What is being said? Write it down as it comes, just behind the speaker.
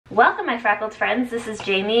Welcome my freckled friends, this is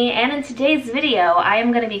Jamie, and in today's video I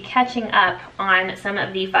am going to be catching up on some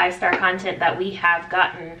of the 5-star content that we have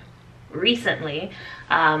gotten recently,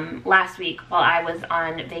 last week while I was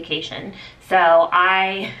on vacation. So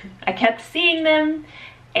I kept seeing them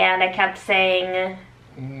and I kept saying,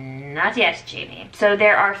 not yet, Jamie. So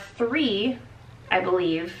there are three, I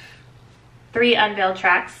believe, 3 Unveil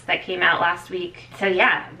tracks that came out last week. So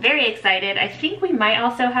yeah, very excited. I think we might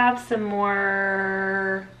also have some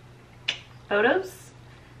more photos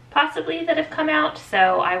possibly that have come out,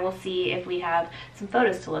 so I will see if we have some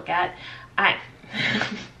photos to look at.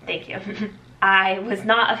 Thank you. I was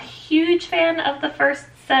not a huge fan of the first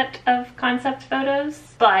set of concept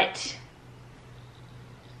photos, but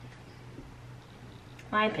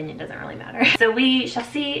my opinion doesn't really matter. So we shall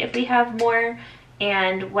see if we have more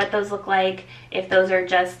and what those look like, if those are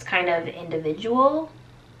just kind of individual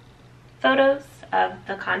photos of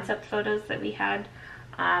the concept photos that we had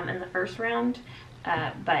in the first round.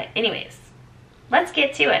 But anyways, let's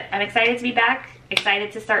get to it. I'm excited to be back,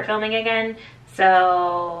 excited to start filming again.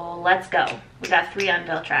 So let's go. We got 3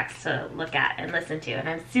 Unveil tracks to look at and listen to, and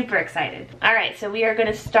I'm super excited. All right, so we are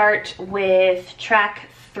gonna start with track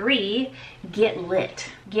 3, Get Lit.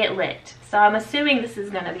 Get Lit. So I'm assuming this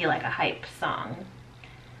is gonna be like a hype song.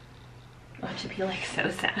 Which should be like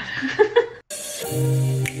so sad.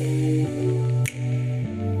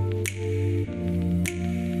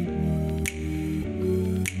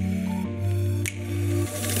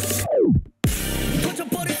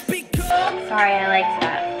 Sorry, I liked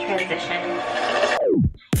that transition.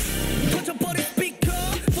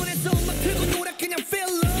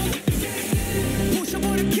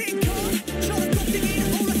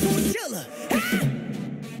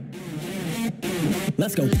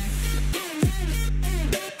 Let's go.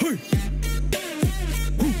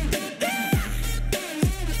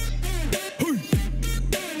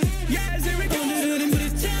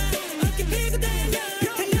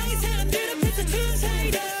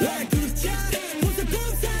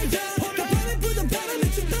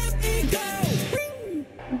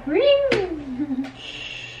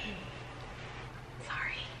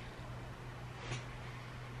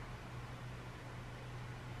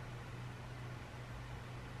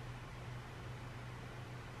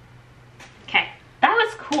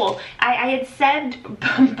 Cool. I had said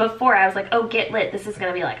before, I was like, oh, Get Lit, this is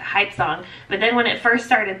gonna be like a hype song. But then when it first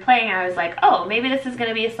started playing, I was like, oh, maybe this is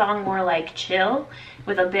gonna be a song more like chill,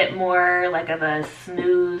 with a bit more like of a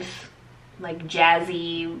smooth, like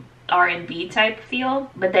jazzy R&B type feel.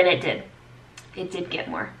 But then it did get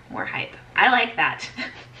more hype. I like that.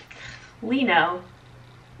 Lino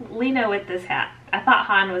with this hat. I thought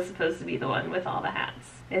Han was supposed to be the one with all the hats.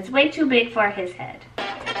 It's way too big for his head.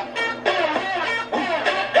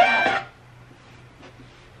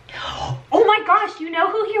 Oh my gosh, you know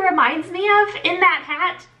who he reminds me of in that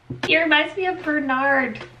hat? He reminds me of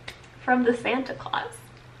Bernard from the Santa Claus.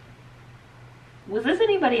 Was this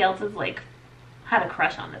anybody else's, like, had a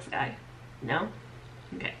crush on this guy? No?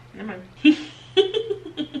 Okay, never mind.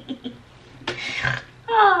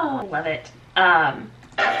 Oh, love it.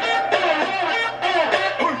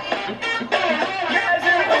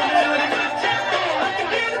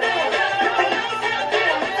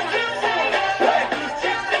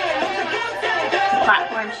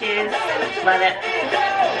 Platform shoes, love it.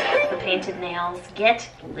 The painted nails, Get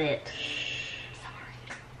Lit. Sorry.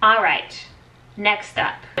 All right, next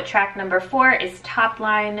up, track number 4 is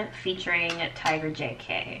Topline featuring Tiger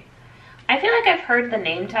JK. I feel like I've heard the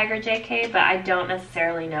name Tiger JK, but I don't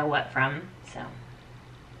necessarily know what from, so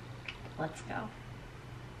let's go.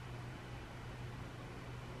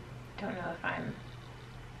 Don't know if I'm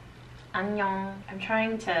annyeong. I'm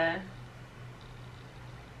trying to.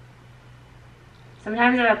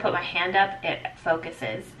 Sometimes when I put my hand up, it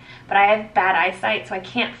focuses, but I have bad eyesight, so I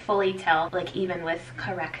can't fully tell, like even with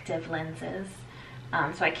corrective lenses,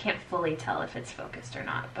 so I can't fully tell if it's focused or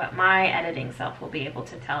not, but my editing self will be able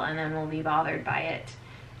to tell, and then will be bothered by it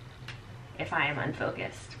if I am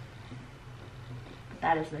unfocused.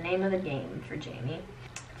 That is the name of the game for Jamie.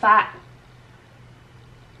 Oh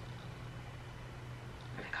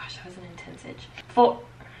my gosh, that was an intense itch.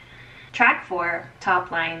 Track 4,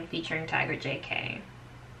 Topline featuring Tiger JK.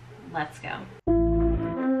 Let's go.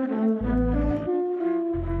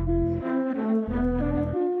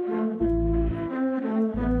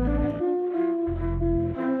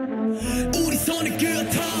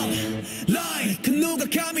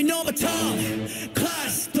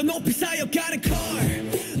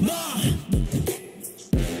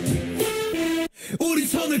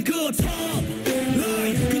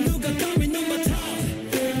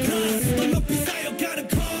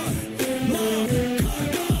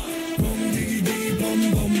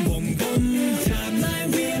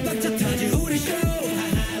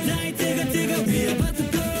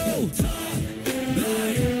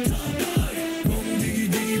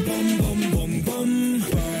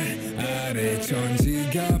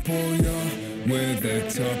 천지가 보여 with the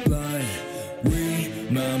top line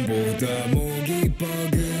위만보다 목이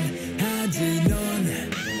뻐근하지 넌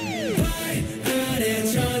Why 아래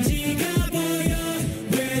천지가 보여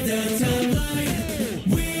with the top line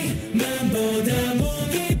위만보다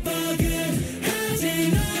목이 뻐근하지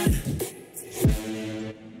넌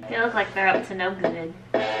They look like they're up to no good.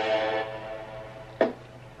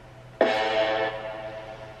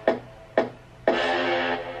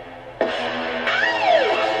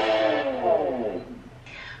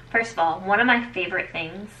 First of all, one of my favorite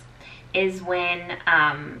things is when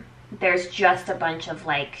there's just a bunch of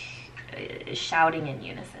like shouting in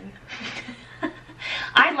unison.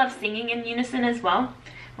 I love singing in unison as well.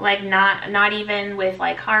 Like not even with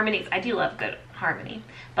like harmonies. I do love good harmony,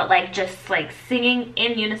 but like just like singing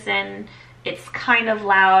in unison. It's kind of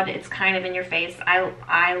loud. It's kind of in your face.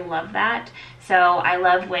 I love that. So I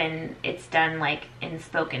love when it's done like in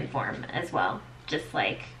spoken form as well. Just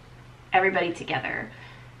like everybody together.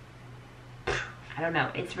 I don't know,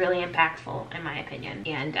 it's really impactful in my opinion,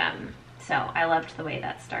 and so I loved the way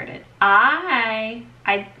that started. I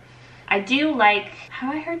do like,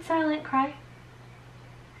 have I heard Silent Cry?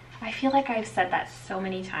 I feel like I've said that so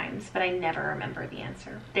many times, but I never remember the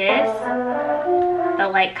answer. This, the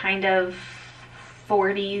like kind of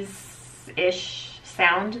 40s-ish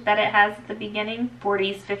sound that it has at the beginning,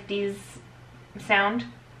 40s, 50s sound,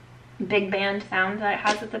 big band sound that it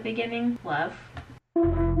has at the beginning, love.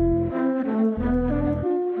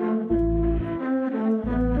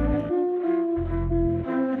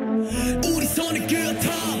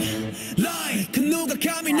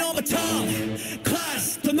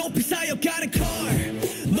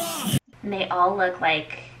 And they all look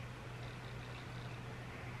like,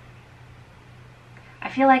 I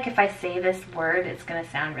feel like if I say this word it's gonna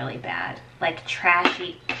sound really bad, like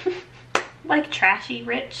trashy. Like trashy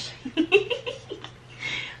rich.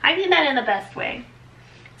 I mean that in the best way.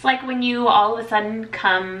 It's like when you all of a sudden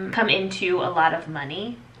come into a lot of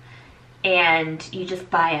money and you just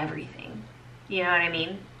buy everything, you know what I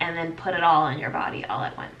mean, and then put it all on your body all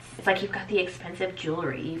at once. It's like you've got the expensive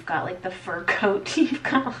jewelry, you've got like the fur coat, you've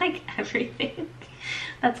got like everything.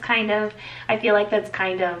 That's kind of, I feel like that's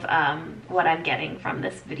kind of what I'm getting from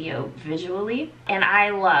this video visually. And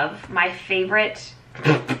I love, my favorite,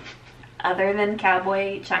 other than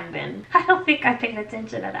Cowboy Changbin, I don't think I paid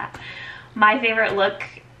attention to that. My favorite look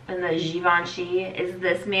in the Givenchy is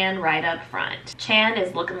this man right up front. Chan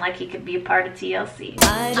is looking like he could be a part of TLC.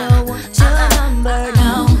 I don't want your number,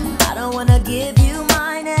 no. I don't wanna give you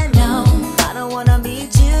mine, and no, I don't wanna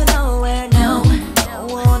meet you nowhere, no.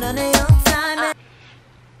 Don't want none of your time.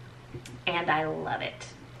 And I love it.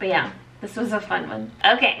 But yeah, this was a fun one.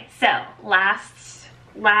 Okay, so last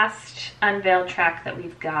Unveil track that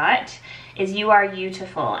we've got is You Are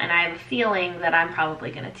Youtiful, and I have a feeling that I'm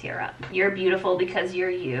probably gonna tear up. You're beautiful because you're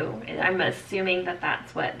you. I'm assuming that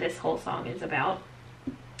that's what this whole song is about.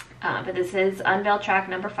 But this is Unveil track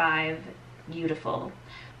number 5, Youtiful.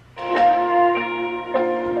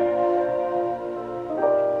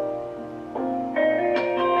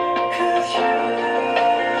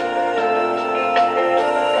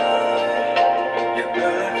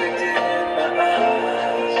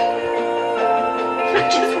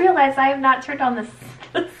 I have not turned on the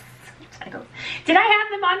subtitles. Did I have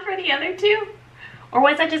them on for the other two? Or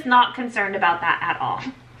was I just not concerned about that at all?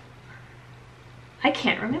 I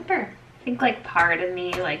can't remember. I think like part of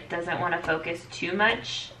me like doesn't want to focus too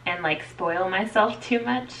much and like spoil myself too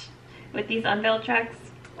much with these Unveil tracks.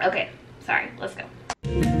 Okay, sorry, let's go.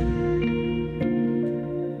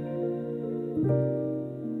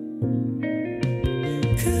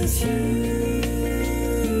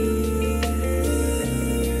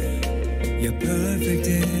 You're perfect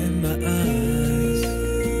in my eyes.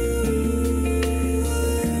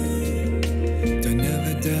 Don't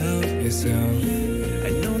ever doubt yourself. I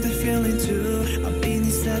know that feeling too. I've been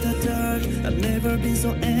inside the dark. I've never been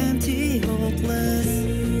so empty, hopeless.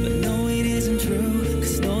 But no, it isn't true.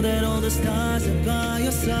 Cause know that all the stars are by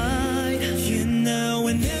your side. You know,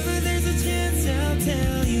 whenever there's a chance, I'll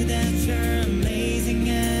tell you that you're amazing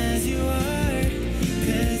as you are.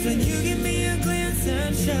 Cause when you give me a glance,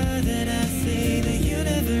 I'm sure that I see the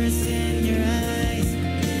universe in your eyes.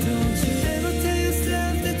 Don't you ever tell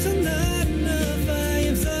yourself that you're not enough. I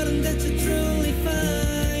am certain that you're truly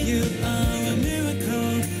fine. You are a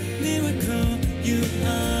miracle, miracle. You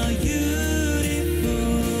are beautiful.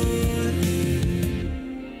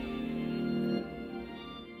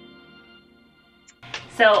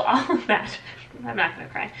 So all of that, I'm not gonna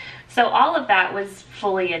cry. So all of that was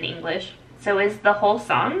fully in English. So is the whole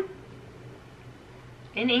song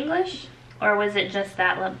in English? Or was it just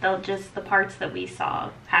that, just the parts that we saw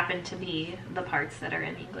happened to be the parts that are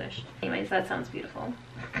in English? Anyways, that sounds beautiful.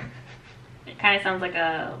 It kind of sounds like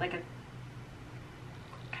a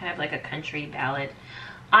kind of like a country ballad.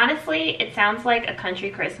 Honestly, it sounds like a country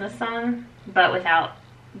Christmas song, but without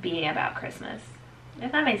being about Christmas,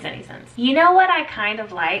 if that makes any sense. You know what I kind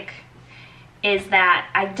of like is that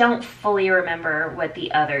I don't fully remember what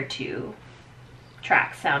the other two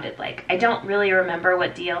tracks sounded like. I don't really remember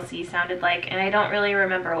what DLC sounded like, and I don't really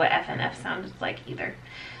remember what FNF sounded like either.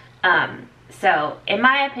 So in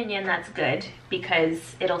my opinion, that's good,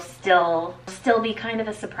 because it'll still be kind of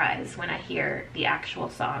a surprise when I hear the actual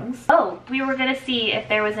songs. Oh, we were gonna see if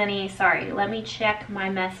there was any, sorry, let me check my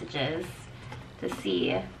messages to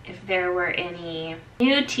see if there were any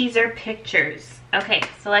new teaser pictures. Okay,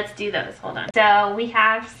 so let's do those, hold on. So we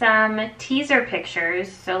have some teaser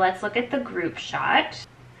pictures, so let's look at the group shot.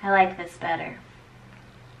 I like this better.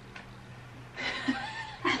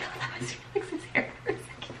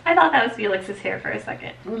 I thought that was Felix's hair for a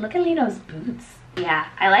second. Ooh, look at Lino's boots. Yeah,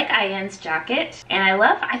 I like Ian's jacket, and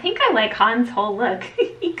I think I like Han's whole look.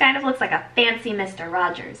 He kind of looks like a fancy Mr.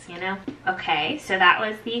 Rogers, you know? Okay, so that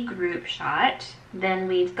was the group shot. Then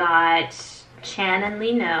we've got Chan and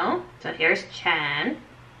Lino. So here's Chan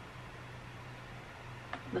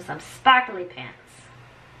with some sparkly pants.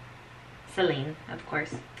 Celine, of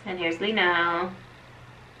course. And here's Lino. I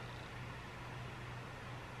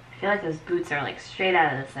feel like those boots are like straight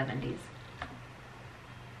out of the 70s.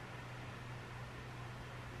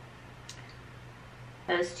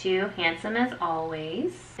 Those two, handsome as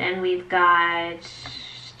always. Then we've got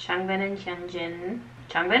Changbin and Hyunjin.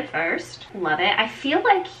 Changbin first. Love it. I feel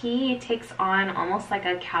like he takes on almost like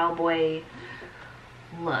a cowboy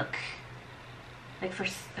look. Like for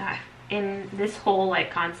in this whole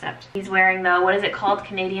like concept. He's wearing the, what is it called?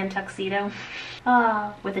 Canadian tuxedo.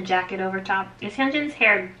 With a jacket over top. Is Hyunjin's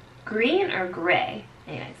hair green or gray?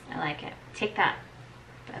 Anyways, I like it. Take that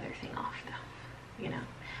feather thing off though. You know.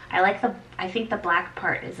 I think the black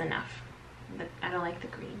part is enough. But I don't like the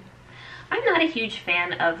green. I'm not a huge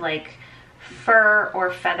fan of like fur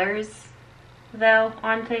or feathers though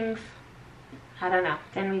on things. I don't know.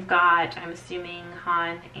 Then we've got, I'm assuming,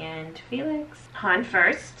 Han and Felix. Han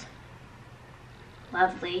first.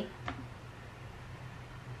 Lovely.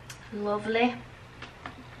 Lovely.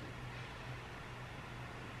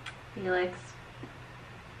 Felix.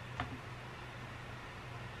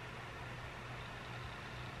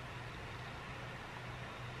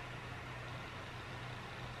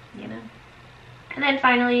 You know? And then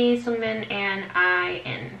finally, Sungmin and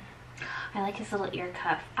Ian. I like his little ear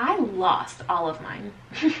cuff. I lost all of mine.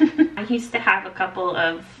 I used to have a couple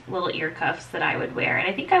of little ear cuffs that I would wear, and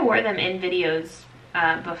I think I wore them in videos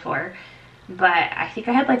before, but I think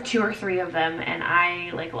I had like 2 or 3 of them, and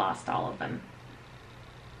I like lost all of them.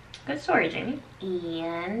 Good story, Jamie.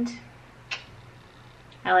 And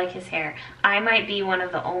I like his hair. I might be one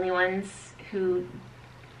of the only ones who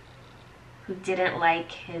didn't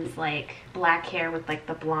like his like black hair with like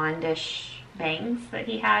the blondish bangs that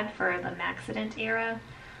he had for the Maxident era.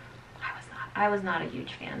 I was not a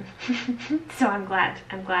huge fan. So I'm glad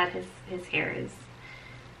his hair is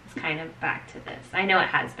kind of back to this. I know it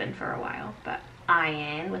has been for a while, but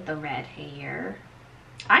Ian with the red hair.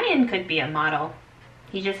 Ian could be a model.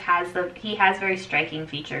 He just has he has very striking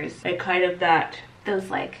features. And kind of those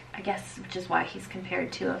like, I guess, which is why he's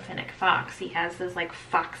compared to a Finnick fox. He has those like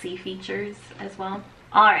foxy features as well.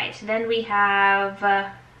 All right, then we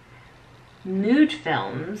have mood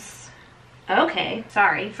films. Okay,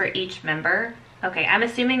 sorry, for each member. Okay, I'm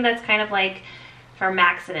assuming that's kind of like for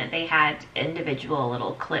Maxident, they had individual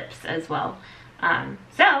little clips as well.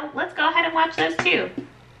 So let's go ahead and watch those too.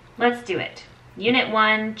 Let's do it. Unit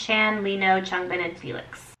 1, Chan, Lino, Changbin, and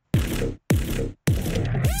Felix.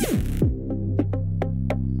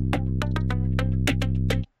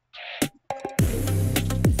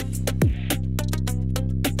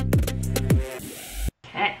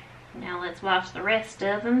 Okay, now let's watch the rest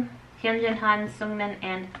of them. Hyunjin, Han, Sungmin,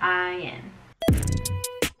 and Ian.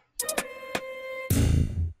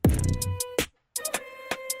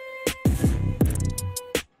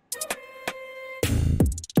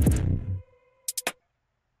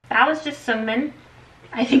 That was just Sungmin.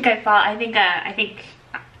 I think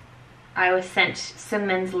I was sent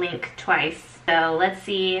Sungmin's link twice. So let's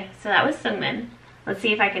see. So that was Sungmin. Let's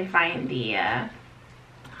see if I can find the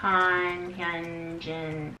Han,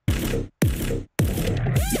 Hyunjin.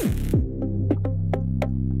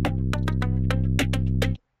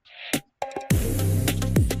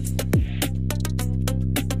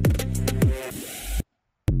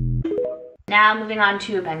 Now moving on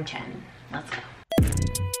to Ben Chen. Let's go.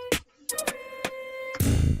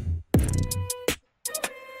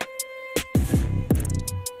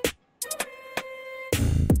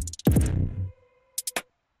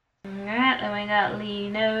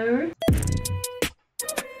 Lino.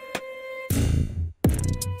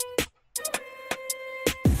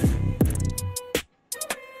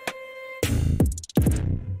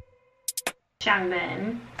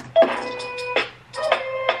 Xiangmen.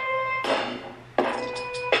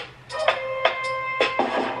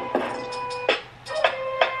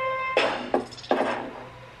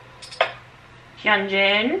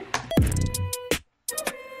 Hyunjin.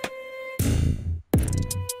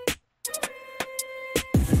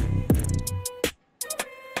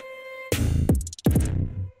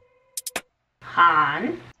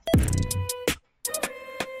 Han.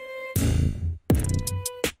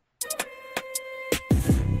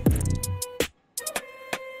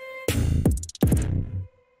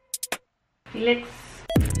 Felix.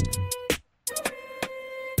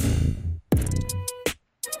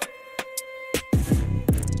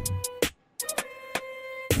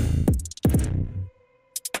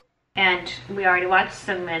 And we already watched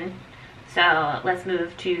Seungmin, so let's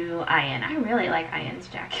move to Ian. I really like Ian's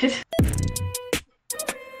jacket.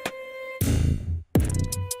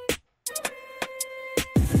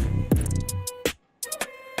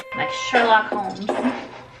 Like Sherlock Holmes.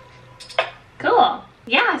 Cool.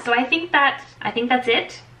 Yeah, so I think that's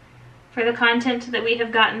it for the content that we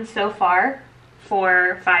have gotten so far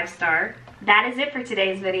for 5-star. That is it for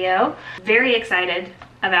today's video. Very excited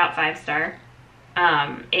about 5-star.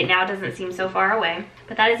 It now doesn't seem so far away.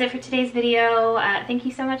 But that is it for today's video. Thank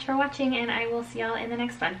you so much for watching, and I will see y'all in the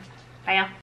next one. Bye y'all.